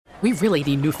We really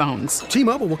need new phones.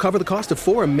 T-Mobile will cover the cost of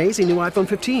 4 amazing new iPhone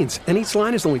 15s, and each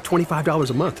line is only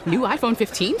 $25 a month. New iPhone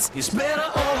 15s? It's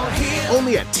better over here.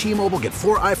 Only at T-Mobile, get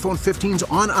 4 iPhone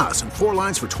 15s on us and 4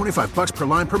 lines for $25 per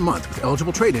line per month with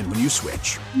eligible trade-in when you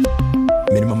switch.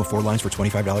 Minimum of 4 lines for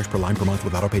 $25 per line per month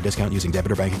with autopay discount using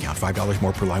debit or bank account. $5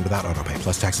 more per line without autopay,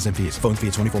 plus taxes and fees. Phone fee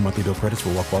at 24 monthly bill credits for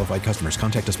well-qualified customers.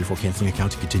 Contact us before canceling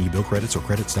account to continue bill credits or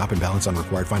credit stop and balance on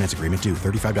required finance agreement due.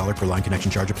 $35 per line connection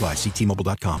charge applies. See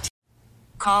T-Mobile.com.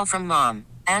 Call from mom.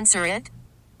 Answer it.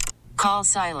 Call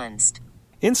silenced.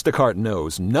 Instacart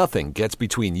knows nothing gets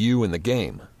between you and the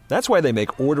game. That's why they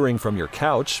make ordering from your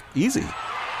couch easy.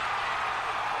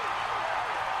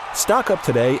 Stock up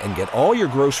today and get all your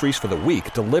groceries for the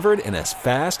week delivered in as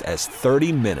fast as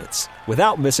 30 minutes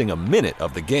without missing a minute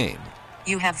of the game.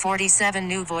 You have 47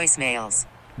 new voicemails.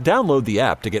 Download the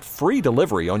app to get free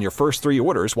delivery on your first 3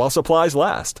 orders while supplies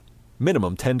last.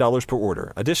 Minimum $10 per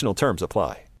order. Additional terms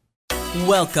apply.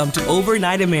 Welcome to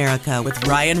Overnight America with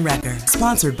Ryan Recker,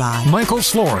 sponsored by Michael's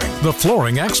Flooring, the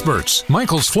flooring experts.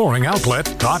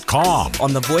 MichaelsFlooringOutlet.com.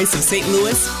 On the voice of St.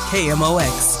 Louis,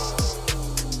 KMOX.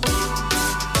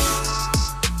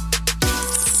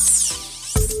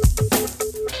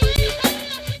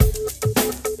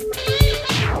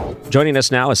 Joining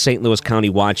us now is St. Louis County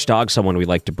watchdog, someone we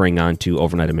like to bring on to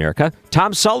Overnight America.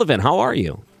 Tom Sullivan, how are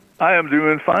you? I am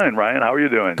doing fine, Ryan. How are you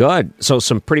doing? Good. So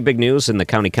some pretty big news in the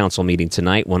county council meeting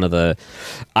tonight. One of the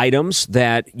items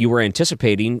that you were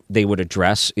anticipating they would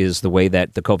address is the way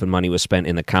that the COVID money was spent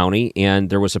in the county, and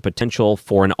there was a potential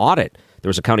for an audit. There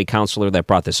was a county councilor that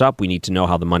brought this up. We need to know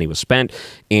how the money was spent,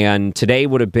 and today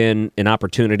would have been an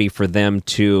opportunity for them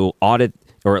to audit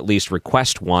or at least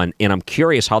request one, and I'm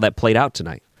curious how that played out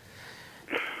tonight.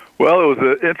 Well, it was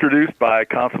introduced by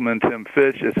Councilman Tim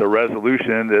Fitch. It's a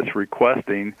resolution that's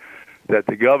requesting that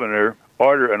the governor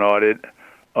order an audit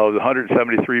of the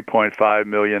 $173.5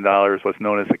 million, what's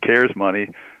known as the CARES money.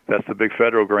 That's the big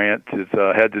federal grant. It's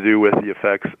had to do with the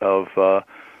effects of the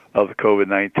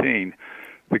COVID-19.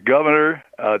 The governor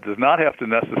does not have to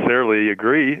necessarily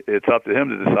agree. It's up to him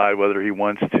to decide whether he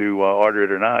wants to order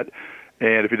it or not.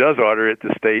 And if he does order it,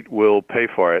 the state will pay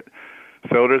for it.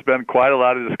 So there's been quite a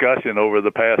lot of discussion over the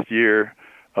past year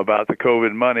about the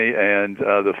COVID money and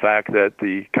the fact that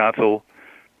the council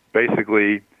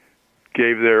basically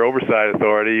gave their oversight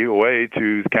authority away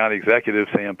to the county executive,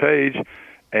 Sam Page,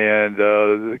 and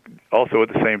also at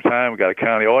the same time we got a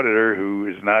county auditor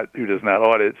who does not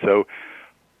audit. So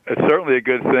it's certainly a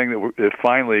good thing that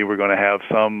finally we're going to have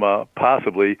some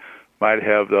possibly might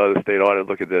have the state audit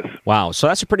look at this. Wow. So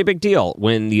that's a pretty big deal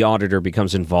when the auditor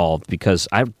becomes involved, because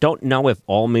I don't know if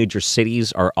all major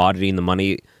cities are auditing the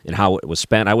money and how it was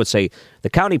spent. I would say the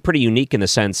county pretty unique in the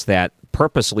sense that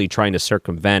purposely trying to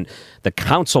circumvent the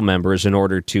council members in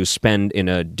order to spend in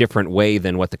a different way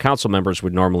than what the council members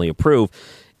would normally approve.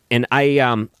 And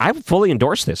I fully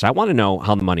endorse this. I want to know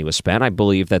how the money was spent. I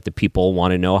believe that the people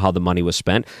want to know how the money was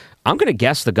spent. I'm going to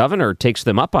guess the governor takes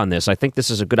them up on this. I think this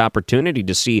is a good opportunity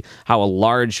to see how a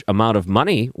large amount of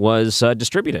money was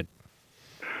distributed.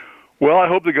 Well, I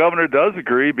hope the governor does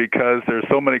agree, because there's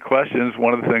so many questions.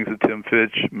 One of the things that Tim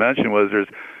Fitch mentioned was there's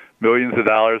millions of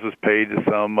dollars was paid to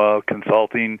some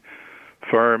consulting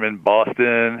firm in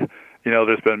Boston. You know,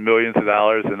 there's been millions of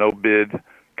dollars in no-bid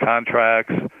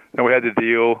contracts. And we had to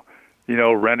deal,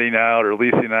 renting out or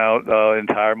leasing out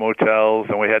entire motels.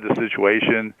 And we had the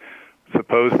situation,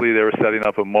 supposedly they were setting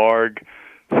up a morgue.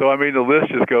 So, I mean, the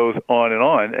list just goes on,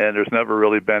 and there's never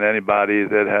really been anybody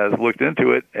that has looked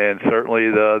into it, and certainly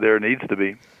there needs to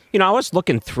be. I was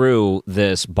looking through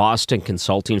this Boston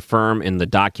consulting firm in the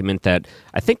document that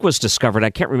I think was discovered. I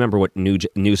can't remember what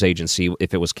news agency,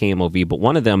 if it was KMOV, but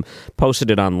one of them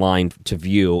posted it online to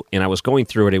view, and I was going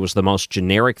through it. It was the most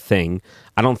generic thing.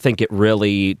 I don't think it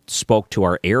really spoke to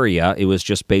our area. It was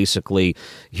just basically,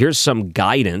 here's some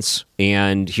guidance,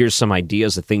 and here's some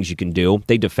ideas of things you can do.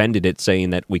 They defended it,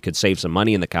 saying that we could save some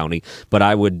money in the county, but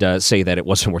I would say that it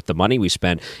wasn't worth the money we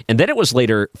spent. And then it was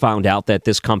later found out that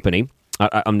this company,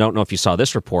 I don't know if you saw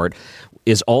this report,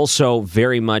 is also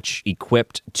very much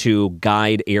equipped to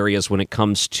guide areas when it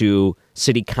comes to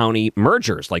city-county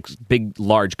mergers, like big,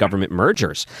 large government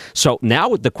mergers. So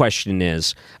now the question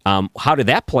is, how did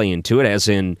that play into it, as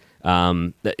in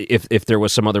if there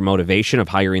was some other motivation of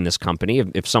hiring this company,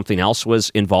 if something else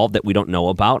was involved that we don't know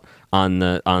about on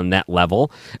that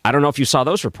level? I don't know if you saw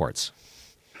those reports.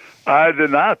 I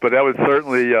did not, but that would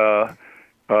certainly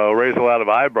raise a lot of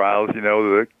eyebrows.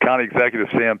 The county executive,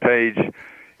 Sam Page,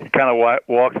 he kind of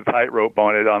walks a tightrope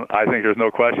on it. I think there's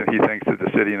no question he thinks that the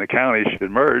city and the county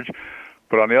should merge.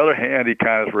 But on the other hand, he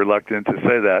kind of is reluctant to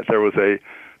say that. There was a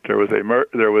There was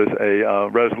a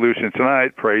resolution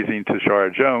tonight praising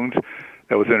Tashara Jones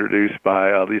that was introduced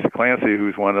by Lisa Clancy,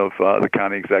 who's one of the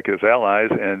county executive's allies,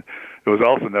 and it was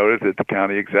also noted that the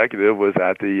county executive was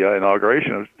at the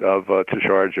inauguration of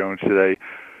Tashara Jones today.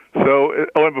 So,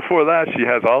 and before that, she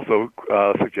has also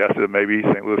suggested that maybe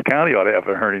St. Louis County ought to have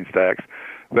a earnings tax.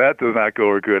 That does not go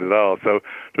over good at all. So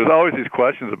there's always these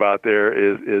questions about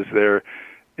is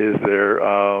there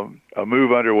a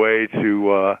move underway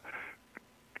to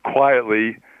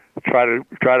quietly try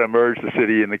to merge the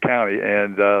city and the county,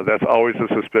 and that's always a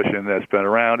suspicion that's been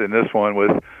around. And this one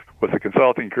with the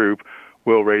consulting group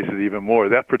will raise it even more.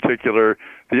 The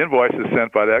invoices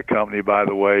sent by that company, by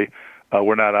the way,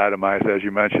 were not itemized, as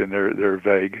you mentioned. They're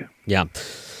vague. Yeah.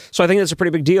 So I think that's a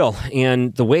pretty big deal.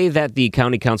 And the way that the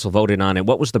county council voted on it,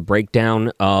 what was the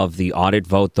breakdown of the audit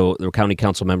vote, the county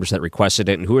council members that requested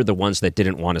it, and who are the ones that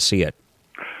didn't want to see it?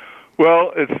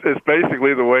 Well, it's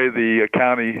basically the way the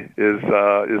county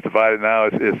is divided now.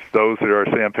 It's those that are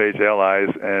Sam Page allies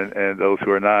and those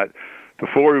who are not. The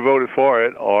four who voted for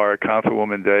it are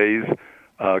Councilwoman Days,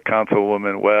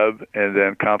 Councilwoman Webb, and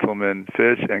then Councilman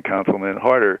Fish and Councilman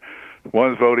Harder. The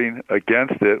ones voting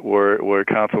against it were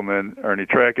Councilman Ernie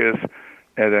Tracus,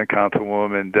 and then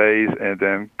Councilwoman Days, and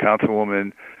then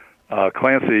Councilwoman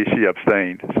Clancy. She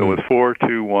abstained. So it's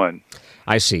 4-2-1.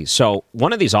 I see. So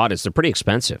one of these audits, they're pretty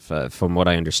expensive, from what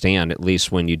I understand, at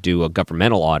least when you do a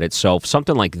governmental audit. So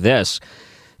something like this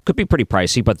could be pretty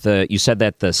pricey, but you said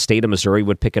that the state of Missouri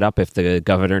would pick it up if the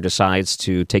governor decides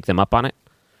to take them up on it?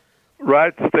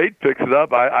 Right, the state picks it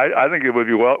up. I think it would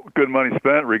be good money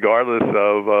spent, regardless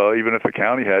of even if the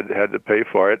county had to pay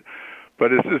for it. But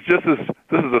this is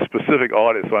a specific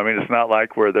audit, so I mean it's not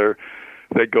like where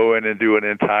they go in and do an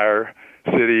entire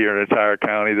city or an entire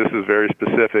county. This is very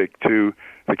specific to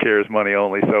the CARES money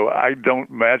only. So I don't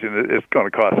imagine it's going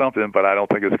to cost something, but I don't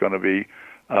think it's going to be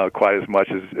quite as much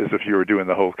as if you were doing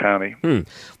the whole county.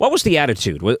 What was the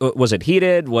attitude? Was it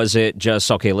heated? Was it just,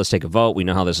 okay, let's take a vote, we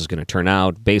know how this is going to turn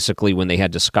out? Basically, when they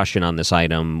had discussion on this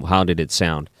item, how did it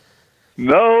sound?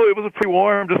 No, it was a pretty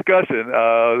warm discussion.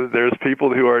 There's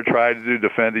people who are trying to do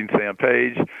defending Sam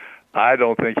Page. I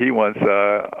don't think he wants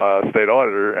a state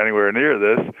auditor anywhere near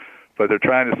this, but they're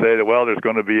trying to say that, well, there's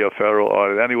going to be a federal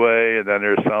audit anyway, and then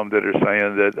there's some that are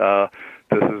saying that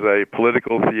this is a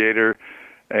political theater.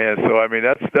 And so, I mean,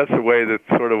 that's the way that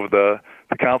sort of the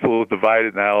council is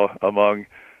divided now among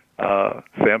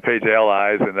Sam Page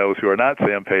allies and those who are not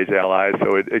Sam Page allies.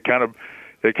 So it kind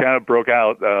of broke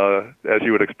out as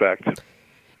you would expect.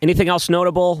 Anything else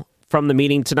notable from the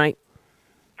meeting tonight?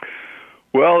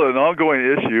 Well, an ongoing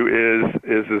issue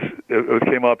is this. It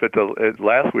came up at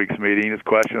last week's meeting. This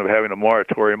question of having a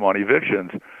moratorium on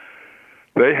evictions.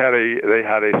 They had a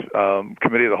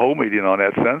committee of the whole meeting on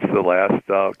that since the last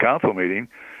council meeting,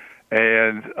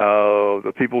 and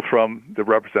the people that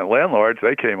represent landlords,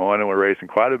 they came on and were raising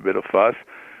quite a bit of fuss.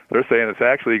 They're saying it's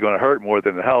actually going to hurt more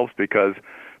than it helps, because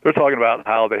they're talking about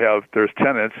how there's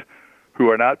tenants who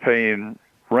are not paying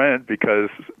rent because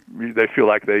they feel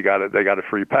like they got a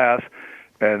free pass,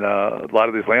 and a lot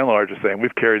of these landlords are saying,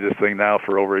 we've carried this thing now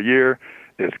for over a year,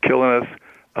 it's killing us.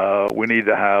 We need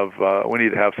to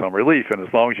have some relief, and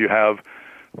as long as you have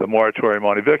the moratorium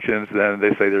on evictions, then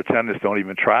they say their tenants don't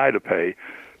even try to pay.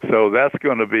 So that's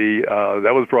going to be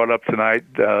that was brought up tonight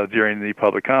during the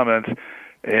public comments, and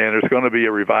there's going to be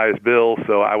a revised bill.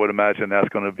 So I would imagine that's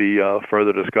going to be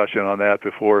further discussion on that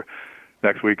before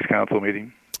next week's council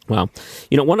meeting. Well,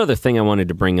 one other thing I wanted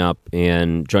to bring up,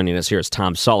 and joining us here is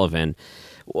Tom Sullivan.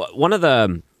 One of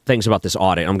the things about this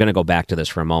audit, I'm going to go back to this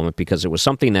for a moment because it was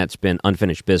something that's been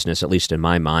unfinished business, at least in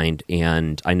my mind,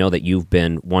 and I know that you've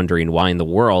been wondering why in the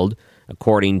world,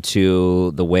 according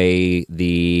to the way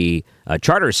the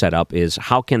charter is set up, is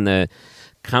how can the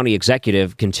county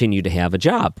executive continue to have a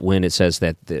job when it says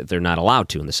that they're not allowed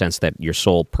to, in the sense that your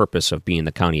sole purpose of being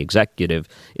the county executive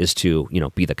is to,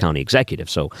 be the county executive.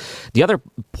 So the other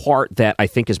part that I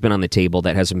think has been on the table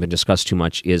that hasn't been discussed too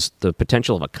much is the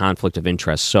potential of a conflict of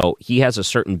interest. So he has a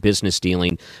certain business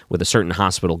dealing with a certain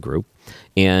hospital group,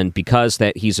 and because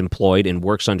that he's employed and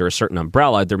works under a certain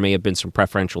umbrella, there may have been some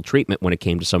preferential treatment when it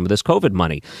came to some of this COVID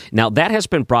money. Now, that has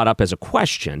been brought up as a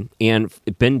question and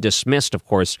been dismissed, of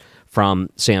course, from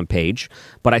Sam Page.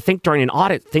 But I think during an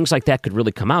audit, things like that could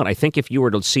really come out. I think if you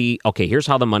were to see, okay, here's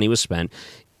how the money was spent.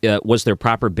 Was there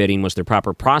proper bidding? Was there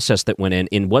proper process that went in?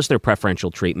 And was there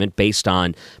preferential treatment based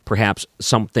on perhaps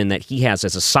something that he has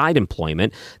as a side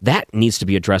employment? That needs to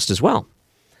be addressed as well.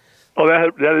 Oh,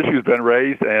 that issue has been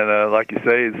raised, and like you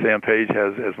say, Sam Page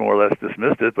has more or less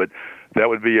dismissed it, but that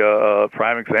would be a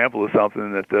prime example of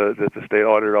something that the state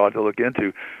auditor ought to look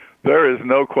into. There is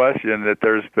no question that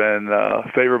there's been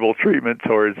favorable treatment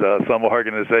towards some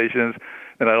organizations,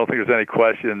 and I don't think there's any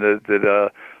question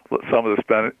that some of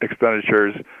the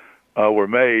expenditures were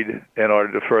made in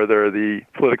order to further the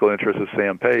political interests of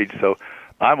Sam Page. So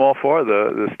I'm all for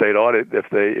the state audit if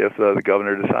the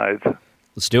governor decides.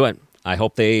 Let's do it. I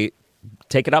hope they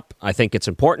take it up. I think it's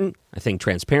important. I think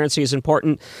transparency is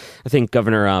important. I think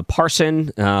Governor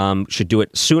Parson should do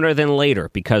it sooner than later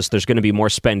because there's going to be more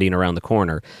spending around the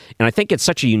corner. And I think it's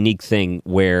such a unique thing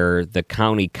where the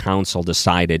county council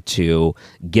decided to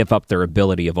give up their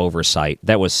ability of oversight.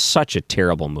 That was such a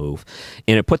terrible move.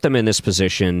 And it put them in this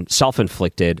position,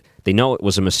 self-inflicted. They know it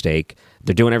was a mistake.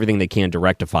 They're doing everything they can to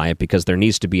rectify it because there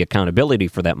needs to be accountability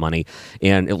for that money.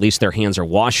 And at least their hands are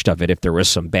washed of it if there was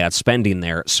some bad spending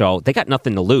there. So they got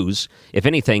nothing to lose. If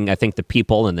anything, I think the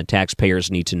people and the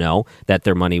taxpayers need to know that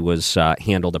their money was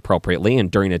handled appropriately. And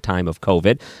during a time of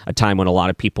COVID, a time when a lot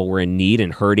of people were in need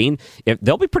and hurting,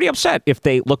 they'll be pretty upset if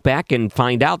they look back and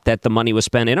find out that the money was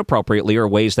spent inappropriately or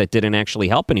ways that didn't actually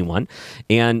help anyone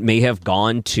and may have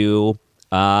gone to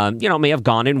may have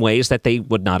gone in ways that they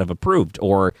would not have approved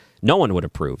or no one would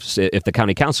approve if the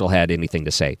county council had anything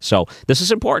to say. So this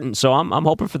is important. So I'm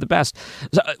hoping for the best.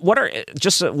 So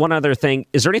just one other thing?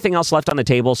 Is there anything else left on the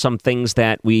table? Some things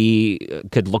that we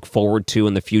could look forward to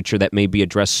in the future that may be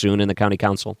addressed soon in the county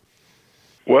council?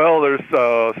 Well, there's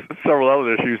several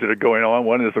other issues that are going on.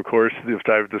 One is, of course, as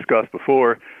I've discussed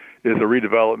before, is the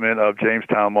redevelopment of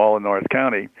Jamestown Mall in North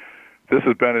County. This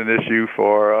has been an issue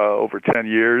for over 10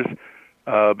 years.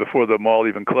 Before the mall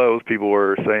even closed, people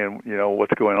were saying,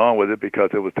 what's going on with it because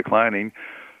it was declining.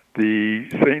 The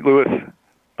St. Louis,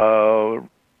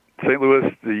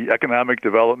 the Economic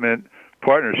Development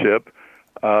Partnership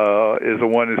is the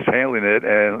one who's handling it.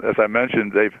 And as I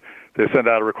mentioned, they've sent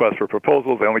out a request for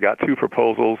proposals. They only got 2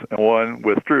 proposals and one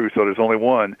withdrew, so there's only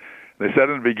one. They said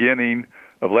in the beginning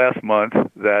of last month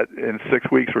that in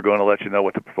 6 weeks we're going to let you know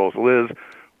what the proposal is.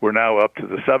 We're now up to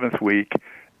the 7th week.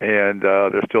 And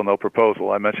there's still no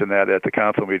proposal. I mentioned that at the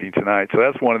council meeting tonight. So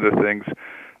that's one of the things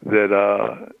that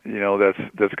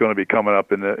that's going to be coming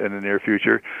up in the near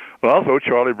future. But also,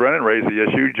 Charlie Brennan raised the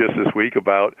issue just this week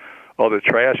about all the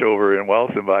trash over in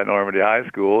Wellston by Normandy High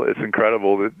School. It's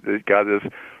incredible that it got this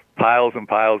piles and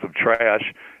piles of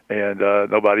trash, and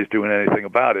nobody's doing anything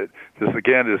about it. This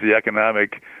again is the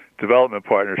Economic Development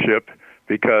Partnership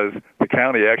because the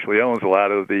county actually owns a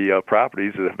lot of the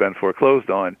properties that have been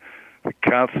foreclosed on.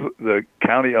 The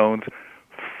county owns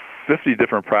 50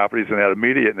 different properties in that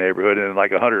immediate neighborhood and like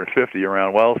 150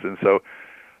 around Wellston. So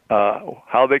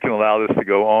how they can allow this to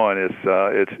go on is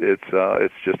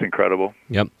it's just incredible.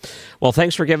 Yep. Well,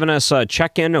 thanks for giving us a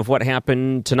check-in of what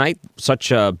happened tonight.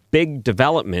 Such a big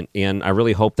development, and I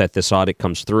really hope that this audit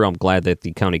comes through. I'm glad that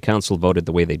the county council voted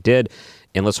the way they did,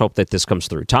 and let's hope that this comes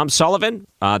through. Tom Sullivan,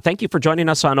 thank you for joining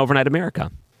us on Overnight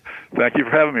America. Thank you for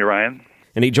having me, Ryan.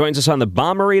 And he joins us on the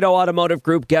Bomarito Automotive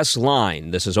Group guest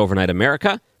line. This is Overnight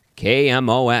America,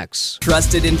 KMOX.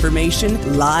 Trusted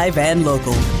information, live and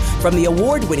local. From the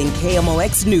award-winning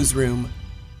KMOX Newsroom.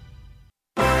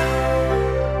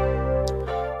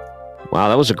 Wow,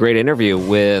 that was a great interview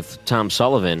with Tom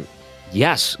Sullivan.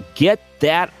 Yes, get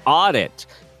that audit.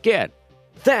 Get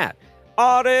that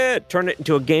audit. Turn it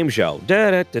into a game show.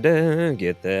 Da-da-da-da,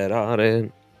 get that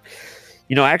audit.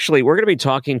 Actually, we're going to be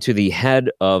talking to the head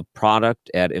of product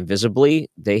at Invisibly.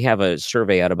 They have a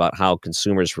survey out about how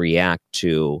consumers react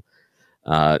to,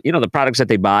 the products that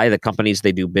they buy, the companies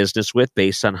they do business with,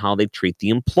 based on how they treat the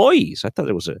employees. I thought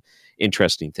it was an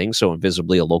interesting thing. So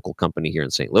Invisibly, a local company here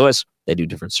in St. Louis, they do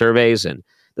different surveys, and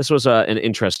this was an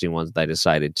interesting one that I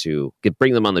decided to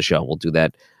bring them on the show. We'll do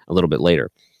that a little bit later.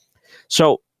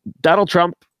 So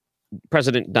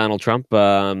President Donald Trump,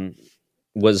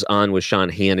 was on with Sean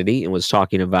Hannity and was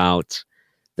talking about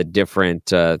the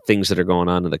different things that are going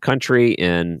on in the country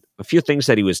and a few things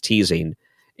that he was teasing.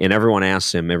 And everyone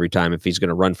asks him every time if he's going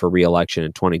to run for re-election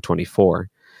in 2024,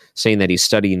 saying that he's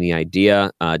studying the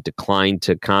idea, declined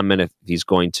to comment if he's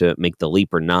going to make the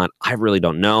leap or not. I really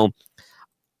don't know.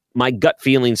 My gut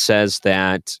feeling says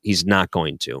that he's not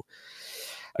going to.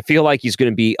 I feel like he's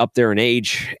going to be up there in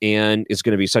age and it's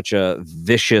going to be such a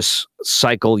vicious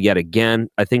cycle yet again.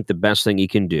 I think the best thing he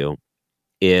can do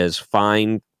is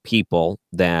find people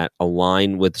that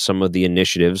align with some of the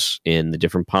initiatives and the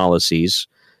different policies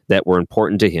that were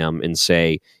important to him and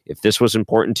say, if this was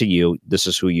important to you, this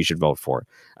is who you should vote for.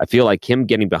 I feel like him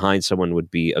getting behind someone would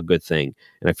be a good thing.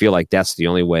 And I feel like that's the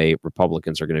only way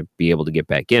Republicans are going to be able to get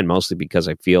back in, mostly because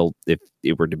I feel if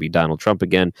it were to be Donald Trump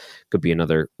again, could be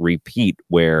another repeat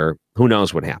where who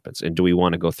knows what happens. And do we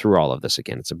want to go through all of this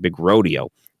again? It's a big rodeo.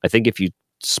 I think if you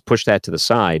push that to the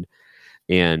side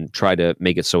and try to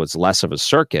make it so it's less of a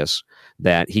circus,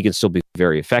 that he can still be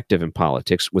very effective in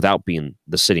politics without being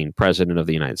the sitting president of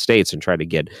the United States, and try to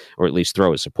get, or at least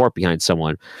throw his support behind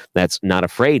someone that's not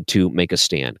afraid to make a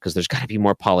stand. Because there's got to be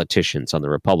more politicians on the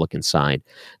Republican side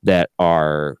that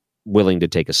are willing to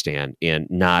take a stand and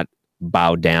not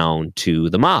bow down to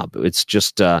the mob. It's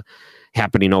just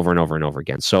happening over and over and over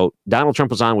again. So Donald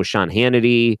Trump was on with Sean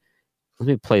Hannity. Let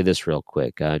me play this real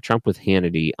quick. Trump with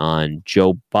Hannity on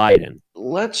Joe Biden.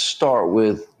 Let's start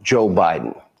with Joe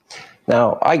Biden.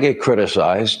 Now, I get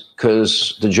criticized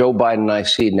because the Joe Biden I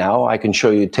see now, I can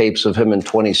show you tapes of him in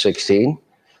 2016.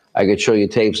 I could show you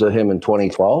tapes of him in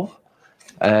 2012.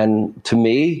 And to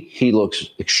me, he looks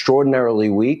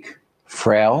extraordinarily weak,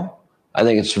 frail. I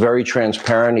think it's very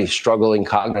transparent. He's struggling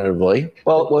cognitively.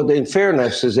 Well, in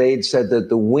fairness, his aide said that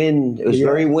the wind, it was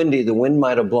very windy. The wind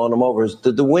might have blown him over.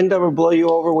 Did the wind ever blow you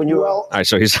over when you were? All right,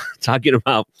 so he's talking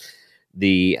about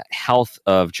the health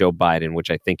of Joe Biden, which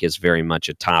I think is very much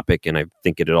a topic, and I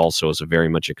think it also is very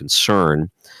much a concern.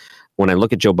 When I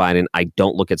look at Joe Biden, I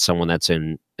don't look at someone that's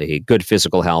in a good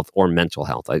physical health or mental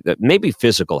health. Maybe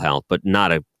physical health, but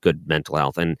not a good mental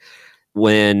health. And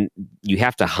when you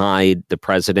have to hide the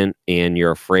president and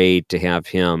you're afraid to have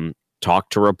him talk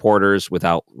to reporters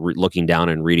without looking down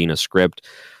and reading a script,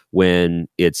 when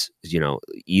it's,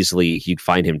 easily you'd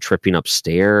find him tripping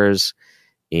upstairs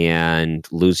and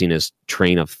losing his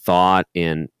train of thought,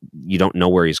 and you don't know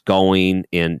where he's going,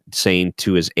 and saying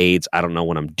to his aides, I don't know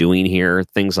what I'm doing here,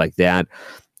 things like that.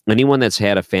 Anyone that's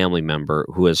had a family member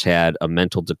who has had a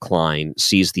mental decline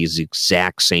sees these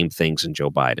exact same things in Joe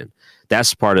Biden.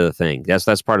 That's part of the thing.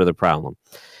 That's part of the problem.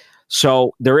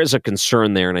 So there is a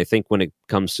concern there, and I think when it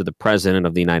comes to the president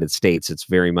of the United States, it's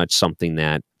very much something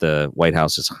that the White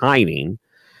House is hiding.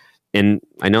 And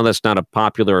I know that's not a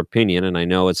popular opinion, and I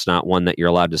know it's not one that you're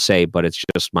allowed to say, but it's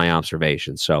just my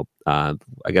observation. So I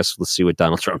guess let's see what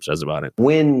Donald Trump says about it.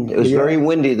 Wind. It was very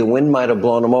windy. The wind might have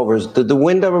blown him over. Did the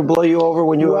wind ever blow you over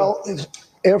when you were?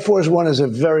 Air Force One is a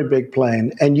very big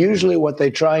plane, and usually what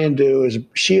they try and do is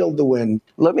shield the wind.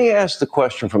 Let me ask the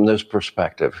question from this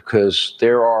perspective, because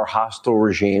there are hostile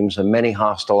regimes and many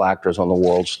hostile actors on the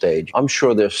world stage. I'm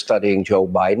sure they're studying Joe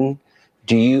Biden.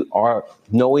 Are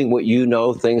knowing what you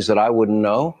know, things that I wouldn't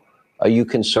know? Are you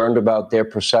concerned about their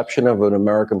perception of an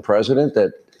American president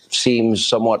that seems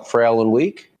somewhat frail and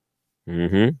weak?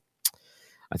 Mm-hmm.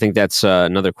 I think that's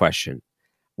another question.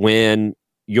 When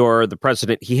you're the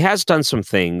president, he has done some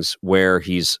things where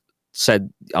he's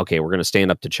said, okay, we're going to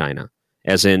stand up to China.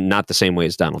 As in, not the same way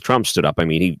as Donald Trump stood up. I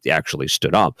mean, he actually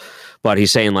stood up. But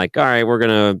he's saying, like, all right, we're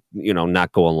going to,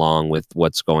 not go along with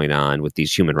what's going on with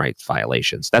these human rights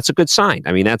violations. That's a good sign.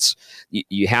 I mean,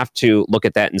 you have to look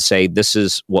at that and say, this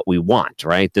is what we want,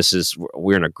 right?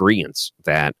 We're in agreement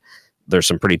that there's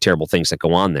some pretty terrible things that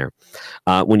go on there.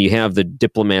 When you have the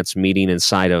diplomats meeting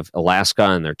inside of Alaska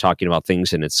and they're talking about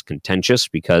things and it's contentious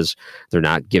because they're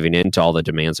not giving in to all the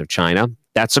demands of China,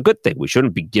 that's a good thing. We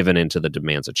shouldn't be giving in to the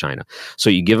demands of China. So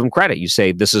you give them credit. You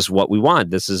say, this is what we want.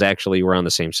 This is actually, we're on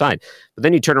the same side. But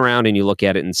then you turn around and you look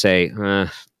at it and say,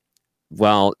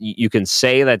 well, you can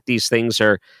say that these things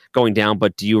are going down,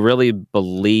 but do you really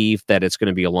believe that it's going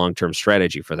to be a long-term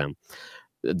strategy for them?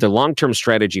 The long-term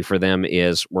strategy for them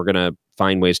is we're going to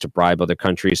find ways to bribe other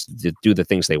countries to do the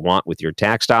things they want with your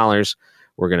tax dollars.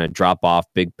 We're going to drop off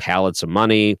big pallets of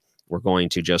money. We're going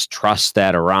to just trust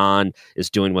that Iran is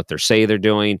doing what they say they're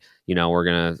doing. We're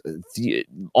going to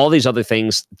all these other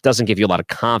things doesn't give you a lot of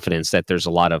confidence that there's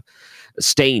a lot of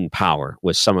staying power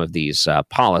with some of these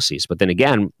policies. But then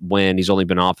again, when he's only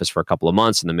been in office for a couple of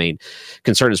months and the main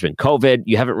concern has been COVID,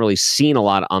 you haven't really seen a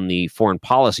lot on the foreign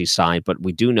policy side. But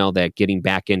we do know that getting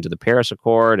back into the Paris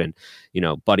Accord and,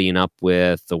 buddying up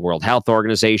with the World Health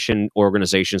Organization,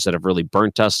 organizations that have really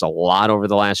burnt us a lot over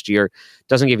the last year,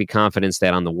 doesn't give you confidence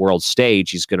that on the world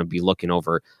stage, he's going to be looking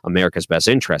over America's best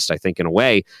interest. I think in a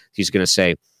way, he's going to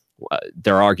say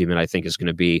their argument, I think, is going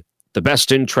to be the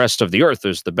best interest of the earth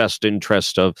is the best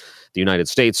interest of the United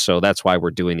States. So that's why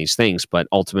we're doing these things. But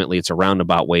ultimately, it's a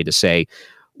roundabout way to say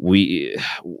we're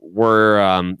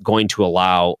going to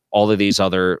allow all of these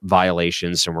other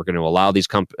violations, and we're going to allow these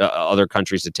other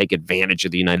countries to take advantage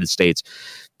of the United States,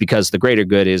 because the greater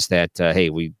good is that, hey,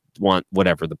 we want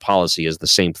whatever the policy is the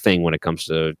same thing when it comes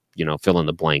to, fill in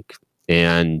the blank.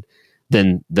 And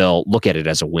then they'll look at it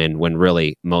as a win when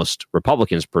really most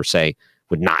Republicans per se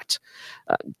would not.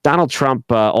 Donald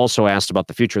Trump also asked about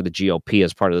the future of the GOP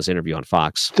as part of this interview on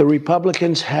Fox. The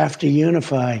Republicans have to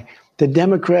unify. The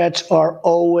Democrats are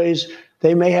always,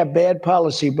 they may have bad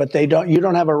policy, but you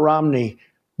don't have a Romney.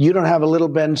 You don't have a little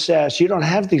Ben Sass. You don't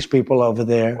have these people over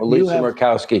there. Or Lisa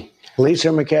Murkowski. Lisa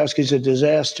Murkowski's a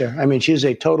disaster. I mean, she's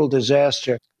a total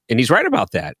disaster. And he's right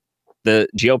about that. The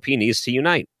GOP needs to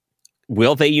unite.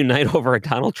 Will they unite over a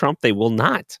Donald Trump? They will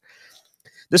not.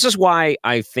 This is why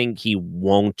I think he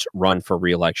won't run for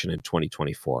re-election in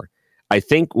 2024. I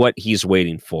think what he's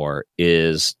waiting for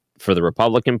is for the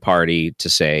Republican Party to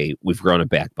say, we've grown a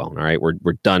backbone. All right,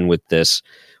 we're done with this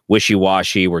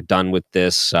wishy-washy. We're done with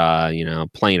this,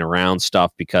 playing around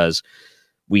stuff, because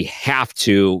we have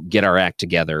to get our act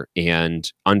together.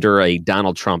 And under a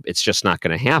Donald Trump, it's just not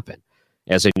going to happen.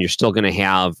 As in, you're still going to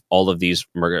have all of these,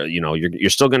 you're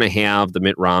still going to have the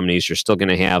Mitt Romneys, you're still going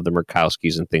to have the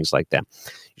Murkowskis and things like that.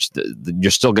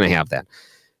 You're still going to have that.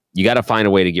 You got to find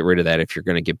a way to get rid of that if you're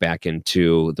going to get back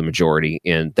into the majority.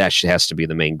 And that has to be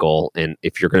the main goal. And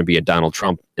if you're going to be a Donald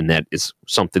Trump, and that is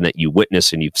something that you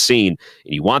witness and you've seen,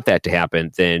 and you want that to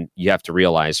happen, then you have to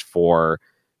realize, for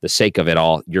the sake of it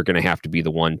all, you're going to have to be the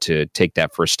one to take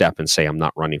that first step and say, I'm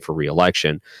not running for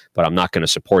re-election, but I'm not going to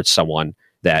support someone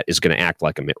that is going to act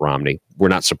like a Mitt Romney. We're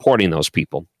not supporting those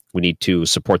people. We need to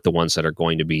support the ones that are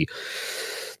going to be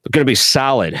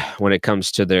solid when it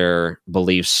comes to their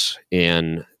beliefs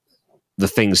and the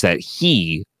things that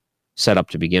he set up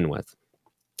to begin with.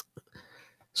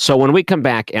 So when we come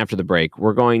back after the break,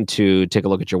 we're going to take a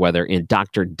look at your weather, and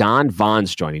Dr. Don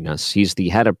Vaughn's joining us. He's the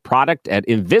head of product at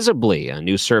Invisibly. A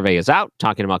new survey is out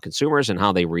talking about consumers and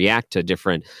how they react to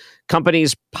different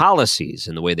companies' policies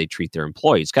and the way they treat their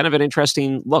employees. Kind of an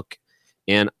interesting look.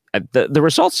 And the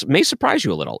results may surprise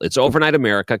you a little. It's Overnight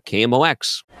America,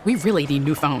 KMOX. We really need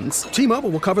new phones. T-Mobile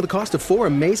will cover the cost of 4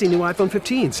 amazing new iPhone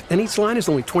 15s, and each line is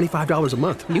only $25 a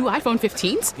month. New iPhone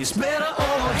 15s? It's better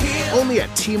over here. Only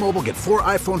at T-Mobile, get 4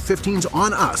 iPhone 15s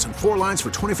on us and 4 lines for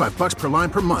 $25 per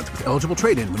line per month with eligible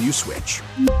trade-in when you switch.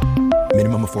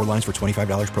 Minimum of 4 lines for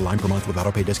 $25 per line per month with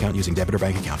autopay discount using debit or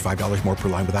bank account. $5 more per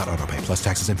line without autopay, plus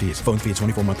taxes and fees. Phone fee at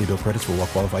 24 monthly bill credits for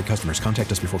well-qualified customers. Contact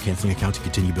us before canceling account to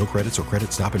continue bill credits or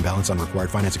credit stop and balance on required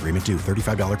finance agreement due.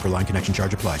 $35 per line connection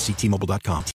charge applies. See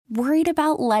T-Mobile.com. Worried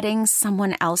about letting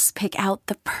someone else pick out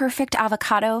the perfect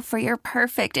avocado for your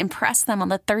perfect impress them on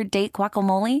the third date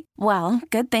guacamole? Well,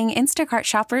 good thing Instacart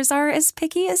shoppers are as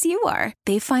picky as you are.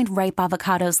 They find ripe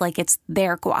avocados like it's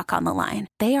their guac on the line.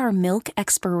 They are milk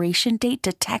expiration date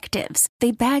detectives.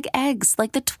 They bag eggs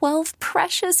like the 12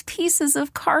 precious pieces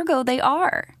of cargo they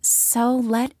are. So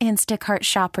let Instacart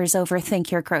shoppers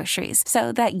overthink your groceries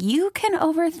so that you can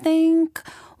overthink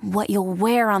what you'll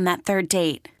wear on that third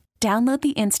date. Download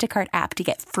the Instacart app to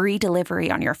get free delivery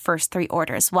on your first 3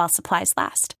 orders while supplies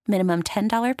last. Minimum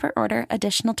 $10 per order.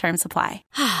 Additional terms apply.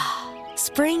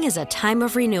 Spring is a time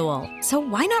of renewal, so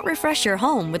why not refresh your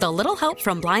home with a little help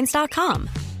from Blinds.com?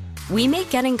 We make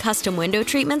getting custom window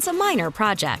treatments a minor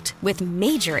project with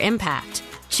major impact.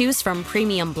 Choose from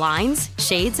premium blinds,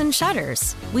 shades, and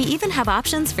shutters. We even have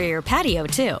options for your patio,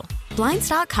 too.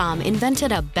 Blinds.com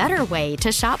invented a better way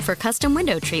to shop for custom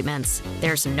window treatments.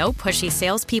 There's no pushy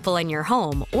salespeople in your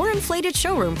home or inflated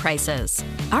showroom prices.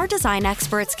 Our design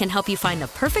experts can help you find the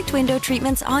perfect window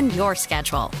treatments on your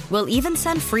schedule. We'll even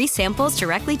send free samples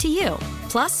directly to you.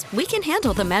 Plus, we can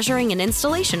handle the measuring and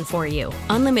installation for you.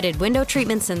 Unlimited window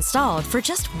treatments installed for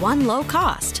just one low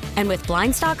cost. And with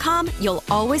Blinds.com, you'll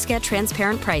always get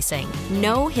transparent pricing.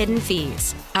 No hidden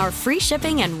fees. Our free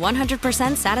shipping and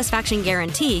 100% satisfaction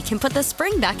guarantee can put the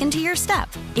spring back into your step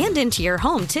and into your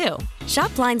home, too.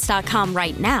 Shop Blinds.com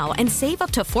right now and save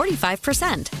up to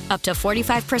 45%. Up to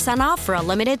 45% off for a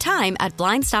limited time at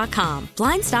Blinds.com.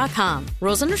 Blinds.com.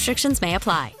 Rules and restrictions may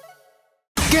apply.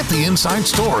 Get the inside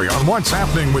story on what's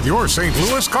happening with your St.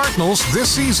 Louis Cardinals this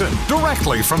season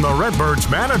directly from the Redbirds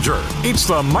manager. It's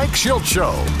the Mike Schilt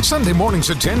Show, Sunday mornings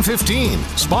at 10:15,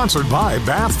 sponsored by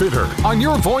Bath Fitter on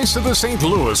your voice of the St.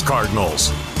 Louis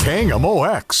Cardinals,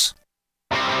 KMOX.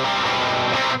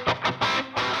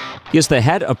 He is the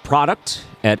head of product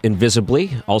at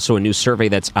Invisibly, also a new survey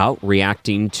that's out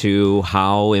reacting to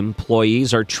how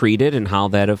employees are treated and how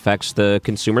that affects the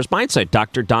consumer's mindset.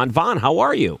 Dr. Don Vaughn, how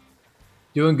are you?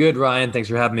 Doing good, Ryan. Thanks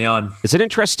for having me on. It's an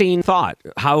interesting thought.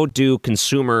 How do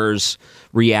consumers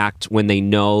react when they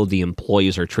know the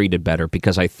employees are treated better?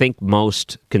 Because I think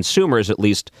most consumers, at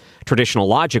least traditional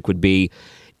logic would be,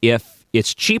 if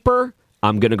it's cheaper,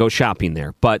 I'm going to go shopping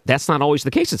there. But that's not always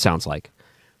the case, it sounds like.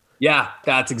 Yeah,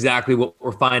 that's exactly what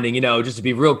we're finding. You know, just to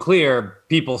be real clear,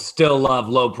 people still love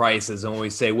low prices. And when we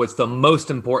say what's the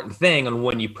most important thing on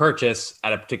when you purchase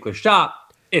at a particular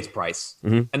shop, it's price.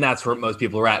 Mm-hmm. And that's where most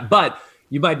people are at. But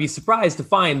you might be surprised to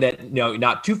find that, you know,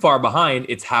 not too far behind,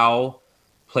 it's how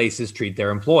places treat their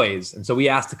employees. And so we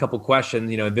asked a couple questions,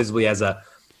 you know, Invisibly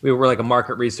we're like a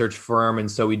market research firm.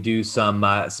 And so we do some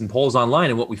polls online.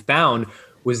 And what we found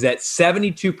was that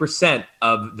 72%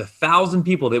 of the 1,000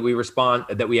 people that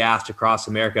we asked across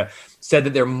America said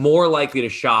that they're more likely to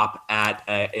shop at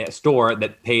a store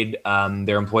that paid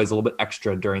their employees a little bit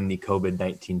extra during the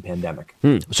COVID-19 pandemic.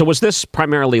 So was this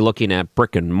primarily looking at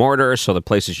brick and mortar, so the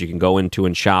places you can go into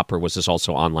and shop, or was this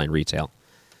also online retail?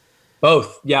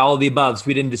 Both. Yeah, all of the above. So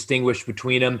we didn't distinguish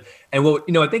between them. And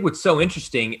I think what's so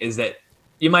interesting is that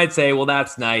you might say, well,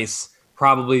 that's nice.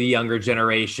 Probably the younger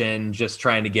generation just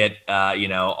trying to get,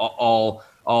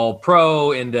 all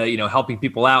pro into, helping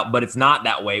people out. But it's not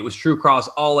that way. It was true across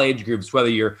all age groups, whether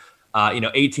you're,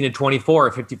 18 to 24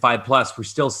 or 55 plus. We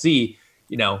still see,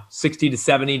 60 to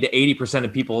 70 to 80%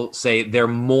 of people say they're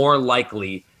more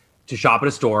likely to shop at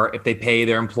a store if they pay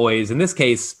their employees, in this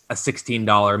case, a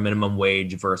 $16 minimum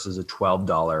wage versus a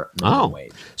 $12 minimum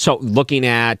wage. So looking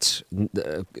at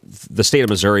the state of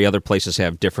Missouri, other places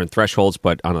have different thresholds,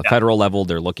 but on a federal level,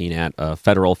 they're looking at a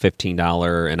federal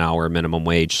 $15 an hour minimum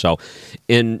wage. So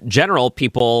in general,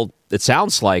 people, it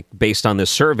sounds like based on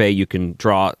this survey, you can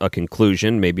draw a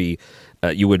conclusion, maybe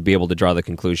you would be able to draw the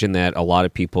conclusion that a lot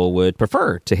of people would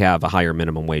prefer to have a higher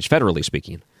minimum wage, federally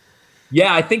speaking.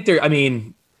 Yeah, I think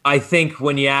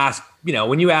when you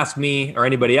ask me or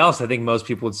anybody else, I think most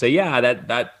people would say, yeah,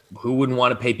 that who wouldn't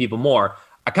want to pay people more?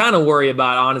 I kind of worry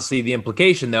about, honestly, the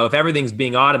implication, though, if everything's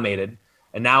being automated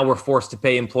and now we're forced to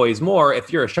pay employees more,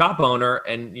 if you're a shop owner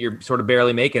and you're sort of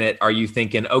barely making it, are you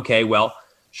thinking, okay, well,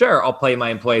 sure, I'll pay my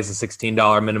employees a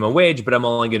 $16 minimum wage, but I'm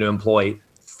only going to employ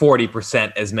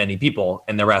 40% as many people,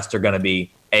 and the rest are going to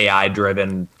be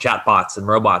AI-driven chatbots and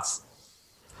robots.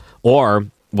 Or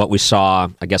what we saw,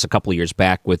 I guess, a couple of years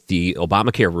back with the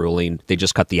Obamacare ruling, they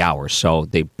just cut the hours. So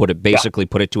they put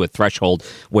it to a threshold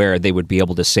where they would be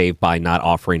able to save by not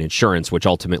offering insurance, which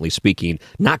ultimately speaking,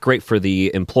 not great for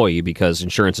the employee because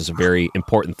insurance is a very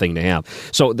important thing to have.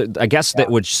 So I guess that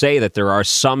would say that there are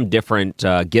some different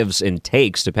gives and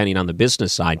takes depending on the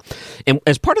business side. And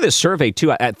as part of this survey,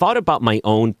 too, I thought about my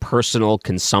own personal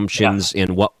consumptions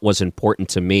and what was important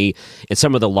to me and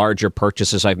some of the larger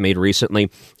purchases I've made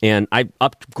recently. And I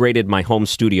upgraded my home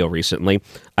studio recently.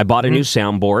 I bought a new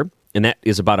soundboard, and that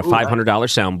is about a $500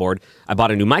 soundboard. I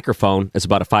bought a new microphone. It's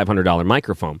about a $500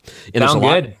 microphone. And there's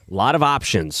a lot of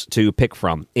options to pick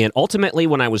from. And ultimately,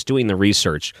 when I was doing the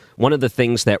research, one of the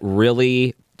things that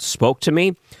really spoke to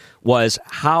me was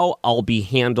how I'll be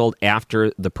handled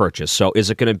after the purchase. So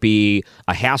is it going to be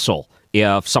a hassle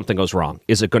if something goes wrong?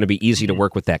 Is it going to be easy to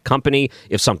work with that company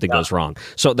if something goes wrong?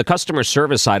 So the customer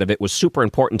service side of it was super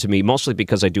important to me, mostly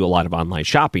because I do a lot of online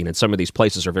shopping, and some of these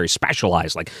places are very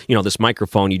specialized. Like, this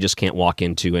microphone, you just can't walk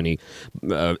into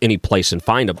any place and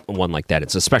find one like that.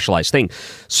 It's a specialized thing.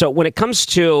 So when it comes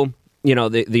to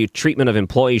the treatment of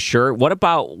employees, sure. What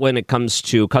about when it comes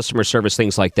to customer service,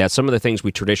 things like that? Some of the things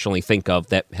we traditionally think of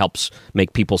that helps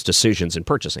make people's decisions in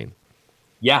purchasing.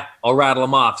 Yeah, I'll rattle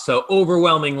them off. So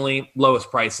overwhelmingly, lowest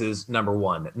prices, number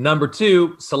one. Number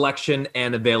two, selection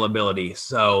and availability.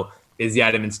 So is the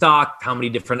item in stock? How many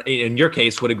different, in your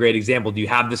case, what a great example. Do you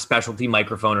have this specialty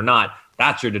microphone or not?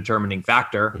 That's your determining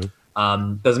factor.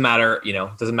 Doesn't matter,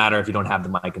 doesn't matter if you don't have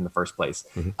the mic in the first place.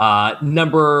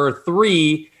 Number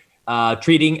three,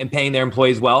 treating and paying their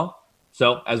employees well.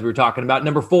 So as we were talking about.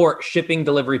 Number four, shipping,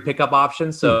 delivery, pickup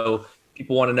options. So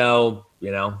people want to know,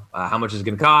 how much is it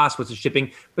going to cost? What's the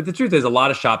shipping? But the truth is, a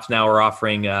lot of shops now are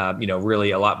offering,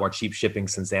 really a lot more cheap shipping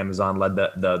since Amazon led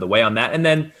the way on that. And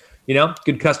then,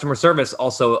 good customer service.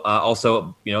 Also,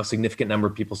 a significant number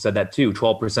of people said that too.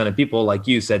 12% of people, like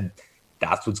you, said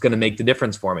that's what's going to make the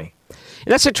difference for me.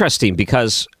 And that's interesting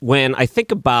because when I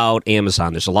think about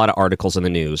Amazon, there's a lot of articles in the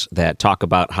news that talk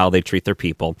about how they treat their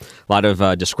people. A lot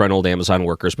of disgruntled Amazon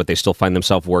workers, but they still find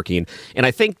themselves working. And I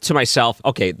think to myself,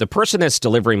 okay, the person that's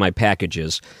delivering my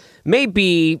packages may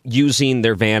be using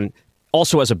their van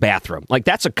also as a bathroom. Like,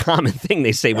 that's a common thing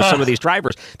they say with some of these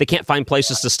drivers. They can't find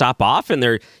places to stop off, and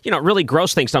they're, really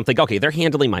gross things. So I'm thinking, okay, they're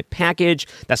handling my package.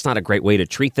 That's not a great way to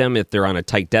treat them if they're on a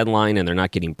tight deadline and they're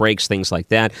not getting breaks, things like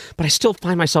that. But I still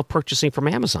find myself purchasing from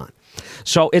Amazon.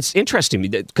 So it's interesting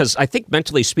because I think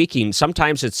mentally speaking,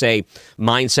 sometimes it's a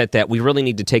mindset that we really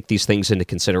need to take these things into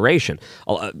consideration.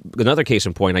 Another case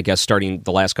in point, I guess, starting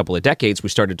the last couple of decades, we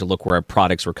started to look where our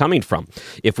products were coming from.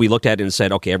 If we looked at it and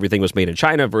said, okay, everything was made in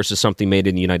China versus something made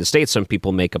in the United States, some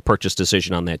people make a purchase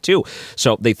decision on that too.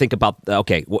 So they think about,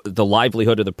 okay, the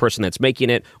livelihood of the person that's making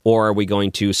it, or are we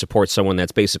going to support someone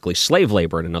that's basically slave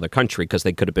labor in another country because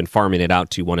they could have been farming it out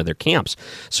to one of their camps.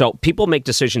 So people make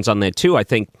decisions on that too. I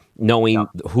think knowing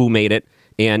who made it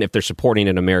and if they're supporting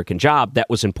an American job, that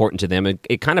was important to them. And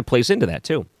it kind of plays into that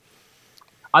too.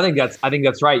 I think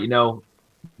that's right.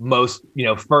 Most,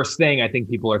 first thing, I think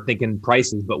people are thinking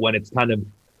prices, but when it's kind of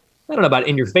I don't know about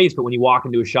in your face, but when you walk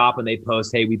into a shop and they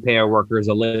post, hey, we pay our workers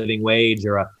a living wage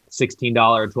or a $16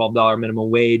 or $12 minimum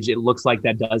wage, it looks like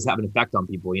that does have an effect on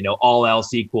people. All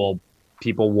else equal,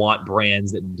 people want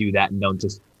brands that do that and don't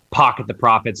just pocket the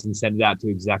profits and send it out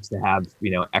to execs to have,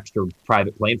 extra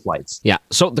private plane flights. Yeah.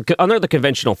 So under the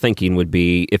conventional thinking would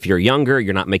be if you're younger,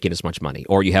 you're not making as much money,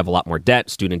 or you have a lot more debt,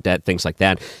 student debt, things like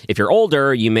that. If you're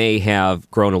older, you may have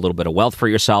grown a little bit of wealth for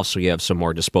yourself, so you have some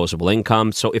more disposable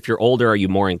income. So if you're older, are you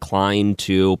more inclined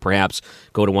to perhaps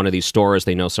go to one of these stores?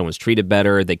 They know someone's treated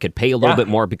better. They could pay a little bit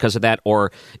more because of that,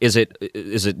 or is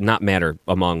it not matter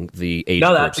among the age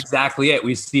groups? No, that's exactly it.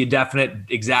 We see a definite,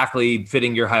 exactly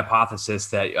fitting your hypothesis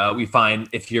that we find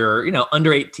if you're,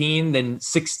 under 18, then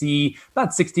about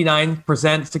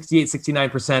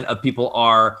 69% of people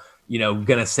are, going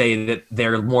to say that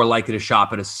they're more likely to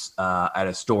shop at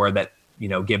a store that,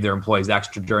 give their employees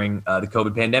extra during the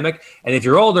COVID pandemic. And if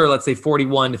you're older, let's say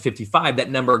 41 to 55,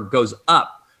 that number goes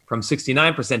up from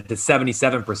 69% to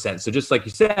 77%. So just like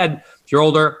you said, if you're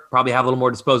older, probably have a little more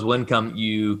disposable income,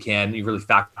 you really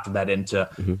factor that into,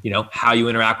 how you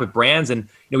interact with brands. And,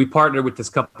 we partnered with this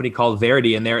company called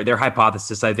Verity, and their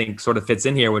hypothesis, I think, sort of fits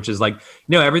in here, which is like,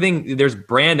 everything, there's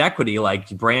brand equity, like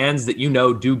brands that,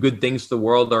 do good things to the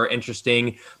world, are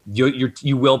interesting.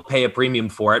 You will pay a premium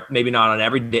for it. Maybe not on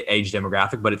every age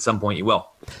demographic, but at some point you will.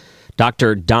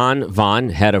 Dr. Don Vaughn,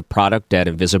 head of product at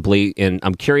Invisibly, and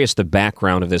I'm curious the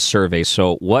background of this survey.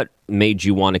 So what made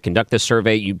you want to conduct this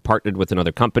survey? You partnered with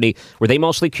another company. Were they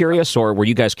mostly curious, or were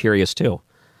you guys curious too?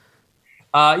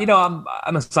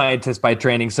 I'm a scientist by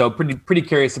training, so pretty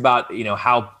curious about,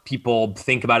 how people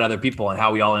think about other people and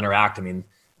how we all interact. I mean,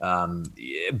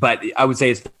 but I would say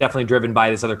it's definitely driven by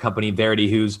this other company, Verity,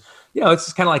 who's, it's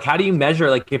just kind of like, how do you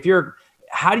measure,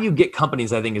 how do you get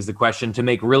companies, I think, is the question, to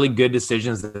make really good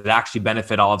decisions that actually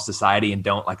benefit all of society and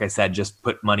don't, like I said, just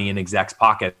put money in execs'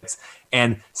 pockets.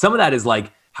 And some of that is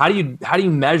like, how do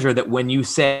you measure that when you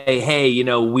say, hey,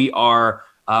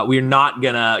 we're not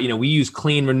gonna, we use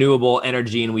clean, renewable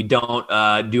energy and we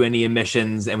don't do any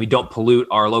emissions and we don't pollute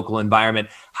our local environment.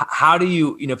 How do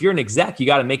you, if you're an exec, you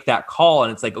got to make that call,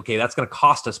 and it's like, okay, that's going to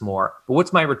cost us more, but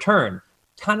what's my return?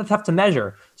 It's kind of tough to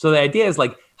measure. So the idea is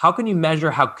like, how can you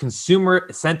measure how consumer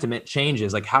sentiment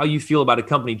changes? Like how you feel about a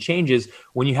company changes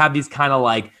when you have these kind of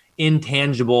like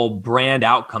intangible brand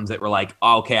outcomes that were like,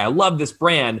 oh, okay, I love this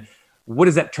brand. What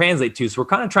does that translate to? So we're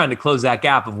kind of trying to close that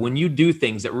gap of when you do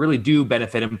things that really do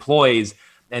benefit employees,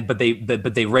 but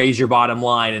they raise your bottom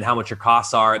line and how much your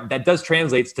costs are. That does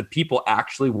translates to people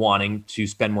actually wanting to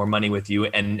spend more money with you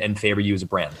and favor you as a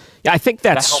brand. Yeah, I think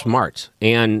that's smart.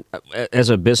 And as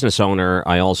a business owner,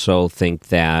 I also think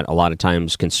that a lot of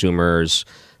times consumers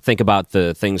think about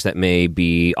the things that may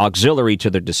be auxiliary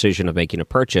to their decision of making a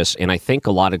purchase. And I think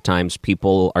a lot of times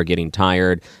people are getting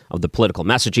tired of the political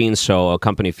messaging. So a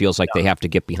company feels like they have to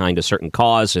get behind a certain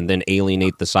cause and then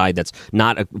alienate the side that's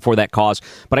not for that cause.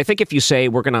 But I think if you say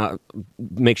we're going to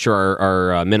make sure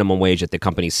our minimum wage at the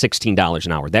company is $16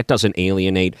 an hour, that doesn't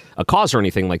alienate a cause or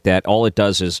anything like that. All it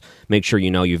does is make sure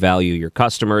you value your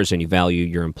customers and you value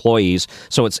your employees.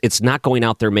 So it's not going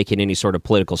out there making any sort of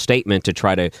political statement to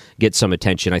try to get some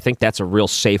attention. I think that's a real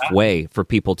safe way for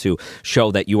people to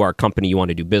show that you are a company you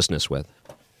want to do business with.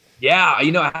 Yeah, I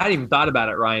hadn't even thought about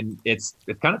it, Ryan. It's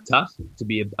kind of tough to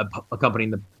be a company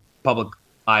in the public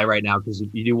eye right now because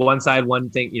you do one side, one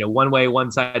thing, one way, one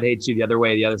side hates you, the other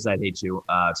way, the other side hates you.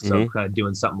 So kind of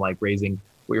doing something like raising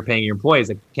what you're paying your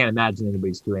employees, I can't imagine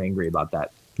anybody's too angry about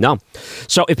that. No.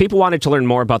 So if people wanted to learn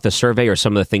more about the survey or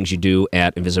some of the things you do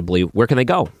at Invisibly, where can they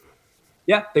go?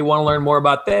 Yeah, they want to learn more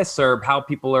about this or how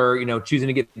people are, choosing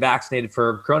to get vaccinated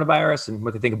for coronavirus and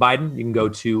what they think of Biden. You can go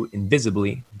to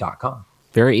invisibly.com.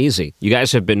 Very easy. You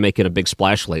guys have been making a big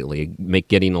splash lately,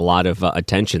 getting a lot of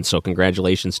attention. So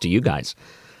congratulations to you guys.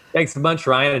 Thanks a bunch,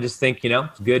 Ryan. I just think,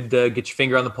 it's good to get your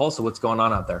finger on the pulse of what's going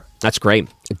on out there. That's great.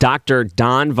 Dr.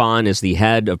 Don Vaughn is the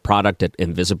head of product at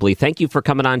Invisibly. Thank you for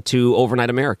coming on to Overnight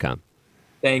America.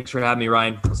 Thanks for having me,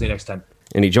 Ryan. We'll see you next time.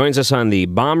 And he joins us on the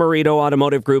Bommarito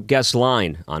Automotive Group guest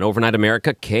line on Overnight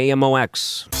America,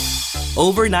 KMOX.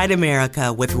 Overnight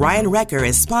America with Ryan Recker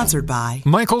is sponsored by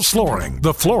Michael's Flooring,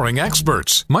 the flooring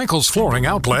experts.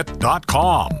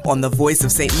 MichaelsFlooringOutlet.com. On the voice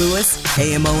of St. Louis,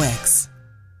 KMOX.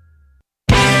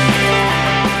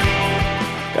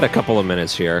 Got a couple of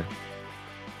minutes here.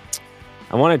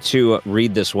 I wanted to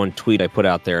read this one tweet I put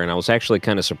out there, and I was actually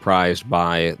kind of surprised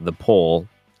by the poll.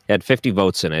 It had 50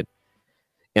 votes in it.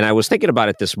 And I was thinking about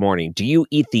it this morning. Do you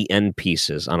eat the end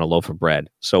pieces on a loaf of bread?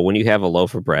 So when you have a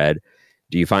loaf of bread,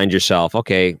 do you find yourself,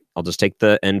 okay, I'll just take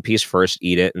the end piece first,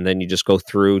 eat it, and then you just go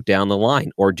through down the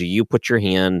line? Or do you put your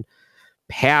hand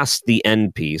past the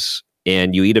end piece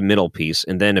and you eat a middle piece,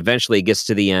 and then eventually it gets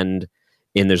to the end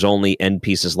and there's only end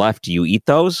pieces left. Do you eat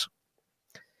those?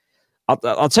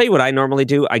 I'll tell you what I normally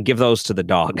do. I give those to the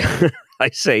dog. I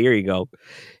say, here you go.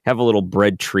 Have a little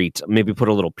bread treat. Maybe put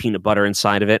a little peanut butter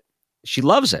inside of it. She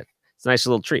loves it. It's a nice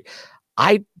little treat.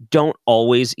 I don't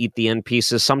always eat the end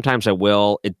pieces. Sometimes I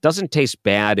will. It doesn't taste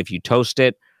bad if you toast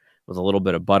it with a little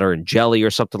bit of butter and jelly or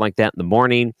something like that in the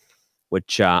morning,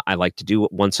 which I like to do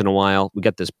once in a while. We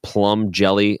got this plum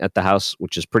jelly at the house,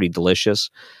 which is pretty delicious.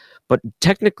 But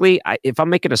technically, if I'm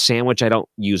making a sandwich, I don't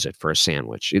use it for a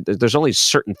sandwich. There's only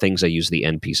certain things I use the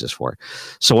end pieces for.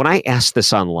 So when I asked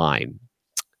this online,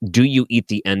 do you eat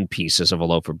the end pieces of a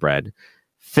loaf of bread?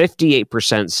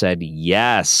 58% said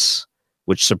yes,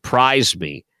 which surprised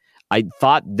me. I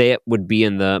thought that would be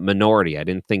in the minority. I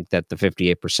didn't think that the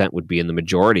 58% would be in the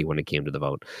majority when it came to the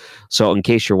vote. So in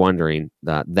case you're wondering,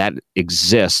 that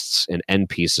exists, and end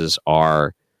pieces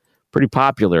are pretty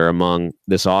popular among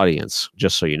this audience,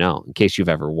 just so you know, in case you've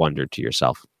ever wondered to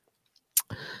yourself.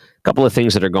 A couple of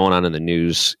things that are going on in the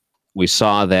news. We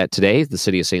saw that today the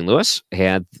city of St. Louis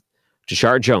had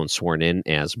Jashar Jones sworn in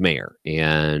as mayor.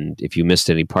 And if you missed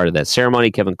any part of that ceremony,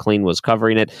 Kevin Kleen was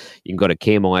covering it. You can go to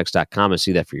KMOX.com and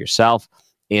see that for yourself.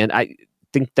 And I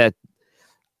think that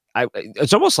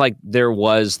it's almost like there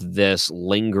was this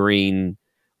lingering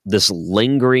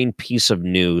piece of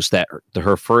news that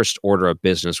her first order of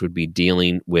business would be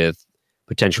dealing with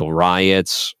potential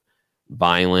riots,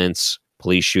 violence,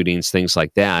 police shootings, things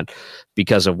like that,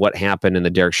 because of what happened in the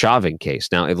Derek Chauvin case.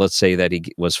 Now, let's say that he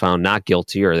was found not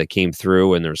guilty, or they came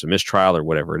through and there was a mistrial or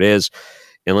whatever it is.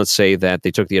 And let's say that they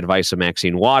took the advice of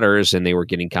Maxine Waters and they were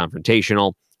getting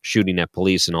confrontational, shooting at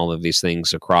police and all of these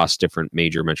things across different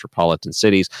major metropolitan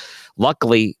cities.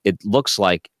 Luckily, it looks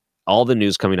like all the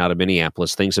news coming out of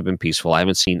Minneapolis, things have been peaceful. I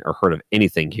haven't seen or heard of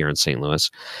anything here in St. Louis.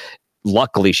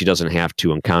 Luckily, she doesn't have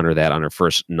to encounter that on her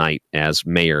first night as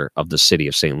mayor of the city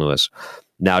of St. Louis.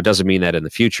 Now, it doesn't mean that in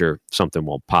the future something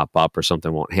won't pop up or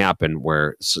something won't happen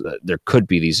where there could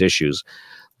be these issues.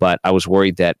 But I was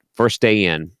worried that first day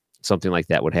in, something like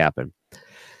that would happen.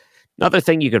 Another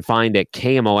thing you can find at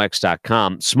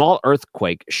KMOX.com, small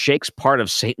earthquake shakes part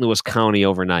of St. Louis County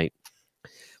overnight.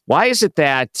 Why is it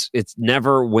that it's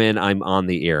never when I'm on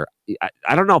the air?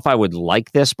 I don't know if I would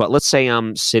like this, but let's say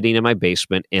I'm sitting in my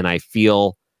basement and I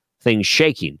feel things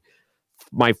shaking.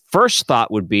 My first thought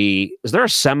would be, is there a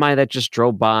semi that just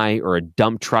drove by, or a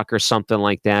dump truck or something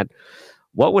like that?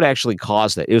 What would actually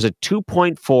cause that? It was a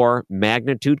 2.4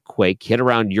 magnitude quake hit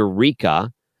around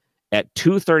Eureka at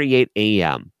 2:38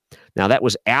 a.m. Now, that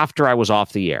was after I was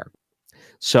off the air.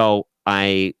 So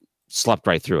I slept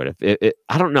right through it.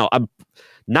 I don't know. I'm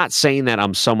not saying that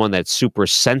I'm someone that's super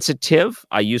sensitive.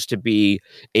 I used to be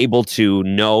able to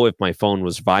know if my phone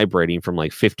was vibrating from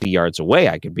like 50 yards away.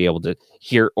 I could be able to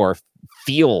hear or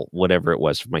feel whatever it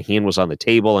was. If my hand was on the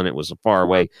table and it was far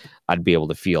away, I'd be able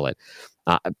to feel it.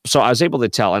 So I was able to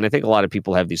tell, and I think a lot of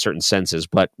people have these certain senses,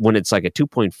 but when it's like a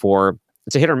 2.4,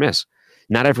 it's a hit or miss.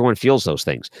 Not everyone feels those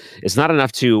things. It's not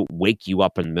enough to wake you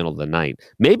up in the middle of the night.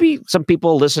 Maybe some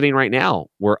people listening right now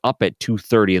were up at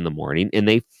 2:30 in the morning and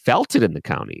they felt it in the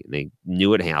county. They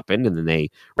knew it happened, and then they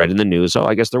read in the news, oh,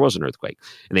 I guess there was an earthquake.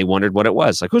 And they wondered what it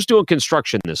was. Like, who's doing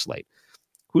construction this late?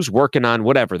 Who's working on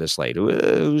whatever this late?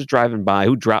 Who's driving by?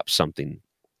 Who dropped something?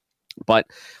 But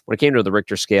when it came to the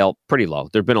Richter scale, pretty low.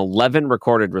 There have been 11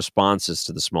 recorded responses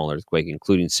to the small earthquake,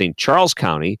 including St. Charles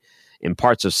County, in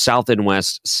parts of South and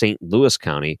West St. Louis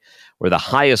County, where the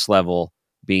highest level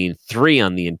being 3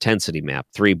 on the intensity map,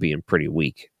 3 being pretty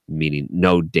weak, meaning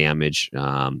no damage,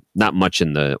 not much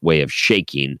in the way of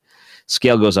shaking.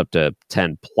 Scale goes up to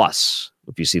 10 plus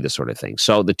if you see this sort of thing.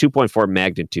 So the 2.4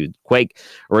 magnitude quake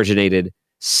originated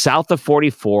south of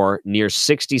 44 near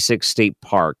 66 State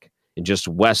Park and just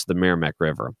west of the Merrimack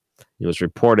River. It was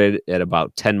reported at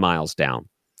about 10 miles down.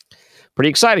 Pretty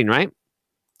exciting, right?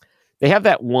 They have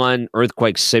that one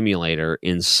earthquake simulator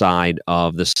inside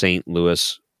of the St.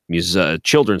 Louis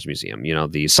Children's Museum,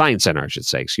 the Science Center, I should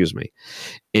say, excuse me.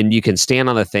 And you can stand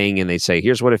on the thing and they say,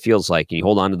 here's what it feels like. And you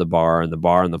hold on to the bar and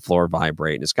the floor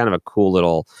vibrate. And it's kind of a cool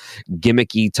little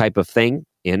gimmicky type of thing.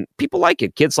 And people like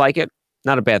it. Kids like it.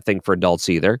 Not a bad thing for adults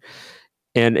either.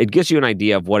 And it gives you an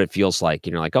idea of what it feels like.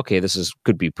 And you're like, okay,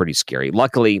 could be pretty scary.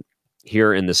 Luckily,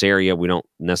 here in this area, we don't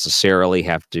necessarily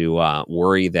have to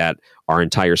worry that our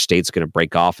entire state's going to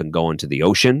break off and go into the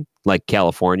ocean like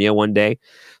California one day.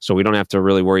 So we don't have to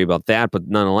really worry about that. But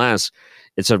nonetheless,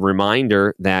 it's a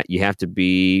reminder that you have to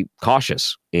be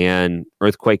cautious. And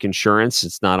earthquake insurance,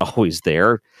 it's not always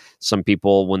there. Some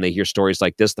people, when they hear stories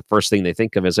like this, the first thing they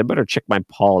think of is, I better check my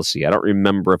policy. I don't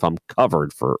remember if I'm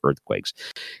covered for earthquakes,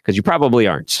 because you probably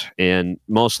aren't. And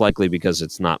most likely because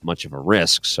it's not much of a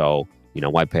risk. So,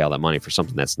 why pay all that money for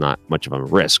something that's not much of a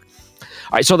risk? All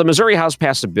right, so the Missouri House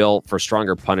passed a bill for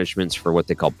stronger punishments for what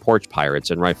they call porch pirates,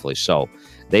 and rightfully so.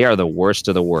 They are the worst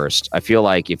of the worst. I feel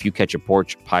like if you catch a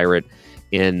porch pirate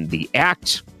in the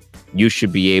act, you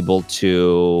should be able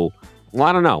to, well,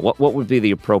 I don't know. What would be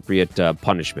the appropriate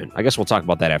punishment? I guess we'll talk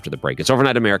about that after the break. It's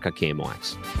Overnight America,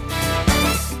 KMOX.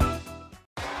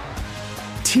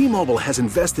 T-Mobile has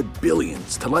invested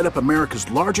billions to light up America's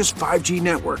largest 5G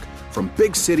network, from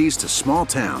big cities to small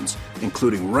towns,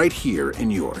 including right here in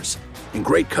yours. And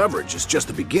great coverage is just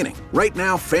the beginning. Right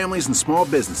now, families and small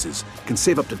businesses can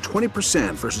save up to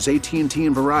 20% versus AT&T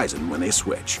and Verizon when they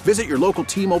switch. Visit your local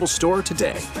T-Mobile store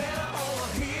today.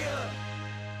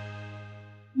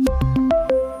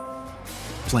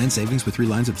 Plan savings with 3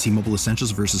 lines of T-Mobile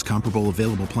Essentials versus comparable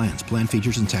available plans. Plan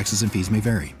features and taxes and fees may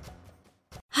vary.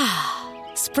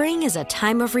 Spring is a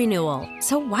time of renewal,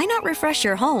 so why not refresh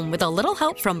your home with a little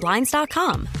help from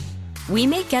Blinds.com? We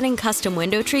make getting custom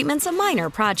window treatments a minor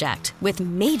project with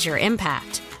major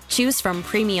impact. Choose from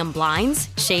premium blinds,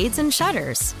 shades, and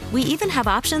shutters. We even have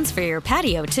options for your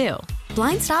patio, too.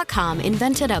 Blinds.com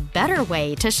invented a better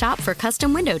way to shop for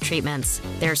custom window treatments.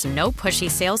 There's no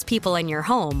pushy salespeople in your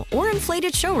home or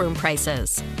inflated showroom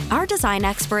prices. Our design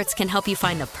experts can help you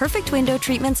find the perfect window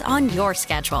treatments on your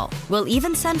schedule. We'll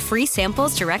even send free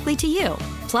samples directly to you.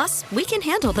 Plus, we can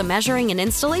handle the measuring and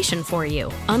installation for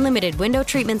you. Unlimited window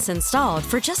treatments installed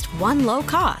for just one low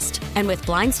cost. And with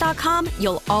Blinds.com,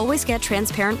 you'll always get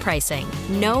transparent pricing.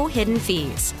 No hidden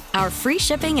fees. Our free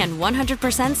shipping and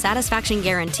 100% satisfaction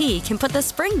guarantee can put the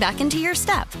spring back into your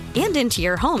step and into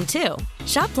your home, too.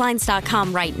 Shop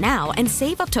Blinds.com right now and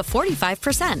save up to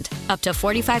 45%. Up to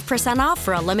 45% off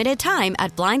for a limited time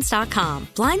at Blinds.com.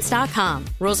 Blinds.com.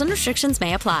 Rules and restrictions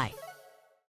may apply.